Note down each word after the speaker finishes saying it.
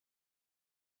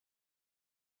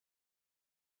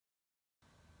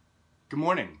Good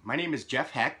morning. My name is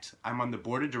Jeff Hecht. I'm on the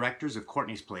board of directors of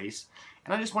Courtney's Place,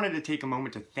 and I just wanted to take a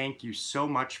moment to thank you so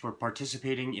much for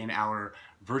participating in our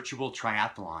virtual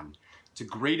triathlon. It's a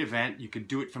great event. You could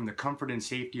do it from the comfort and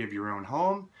safety of your own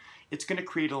home. It's going to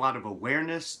create a lot of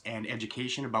awareness and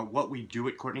education about what we do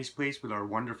at Courtney's Place with our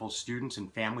wonderful students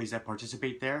and families that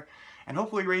participate there, and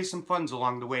hopefully raise some funds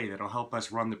along the way that'll help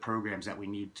us run the programs that we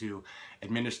need to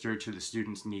administer to the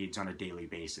students' needs on a daily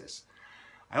basis.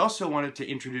 I also wanted to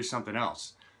introduce something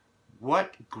else.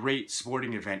 What great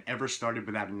sporting event ever started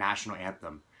without a national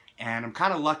anthem? And I'm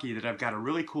kind of lucky that I've got a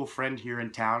really cool friend here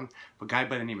in town, a guy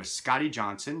by the name of Scotty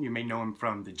Johnson. You may know him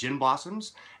from the Gin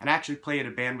Blossoms, and I actually play in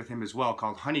a band with him as well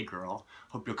called Honey Girl.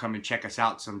 Hope you'll come and check us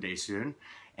out someday soon.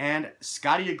 And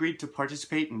Scotty agreed to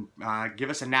participate and give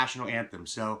us a national anthem.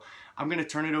 So I'm going to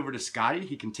turn it over to Scotty.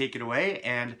 He can take it away,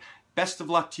 and best of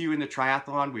luck to you in the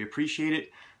triathlon. We appreciate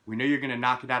it. We know you're going to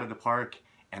knock it out of the park.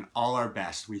 And all our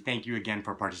best. We thank you again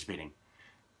for participating.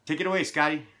 Take it away,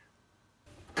 Scotty.